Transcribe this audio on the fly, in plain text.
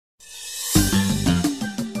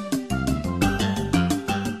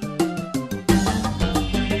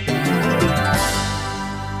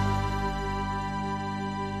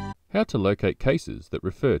How to locate cases that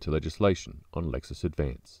refer to legislation on Lexis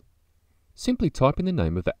Advance. Simply type in the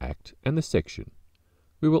name of the Act and the section.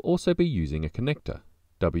 We will also be using a connector,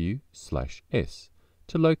 W/S,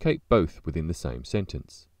 to locate both within the same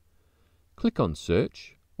sentence. Click on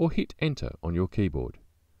Search or hit Enter on your keyboard.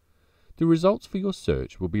 The results for your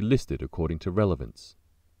search will be listed according to relevance.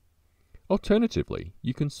 Alternatively,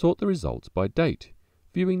 you can sort the results by date,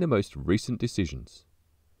 viewing the most recent decisions.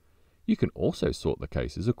 You can also sort the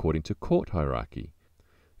cases according to court hierarchy.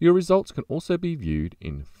 Your results can also be viewed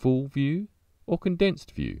in Full View or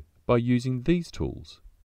Condensed View by using these tools.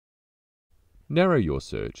 Narrow your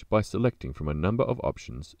search by selecting from a number of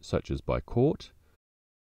options such as by court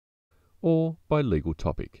or by legal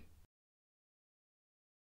topic.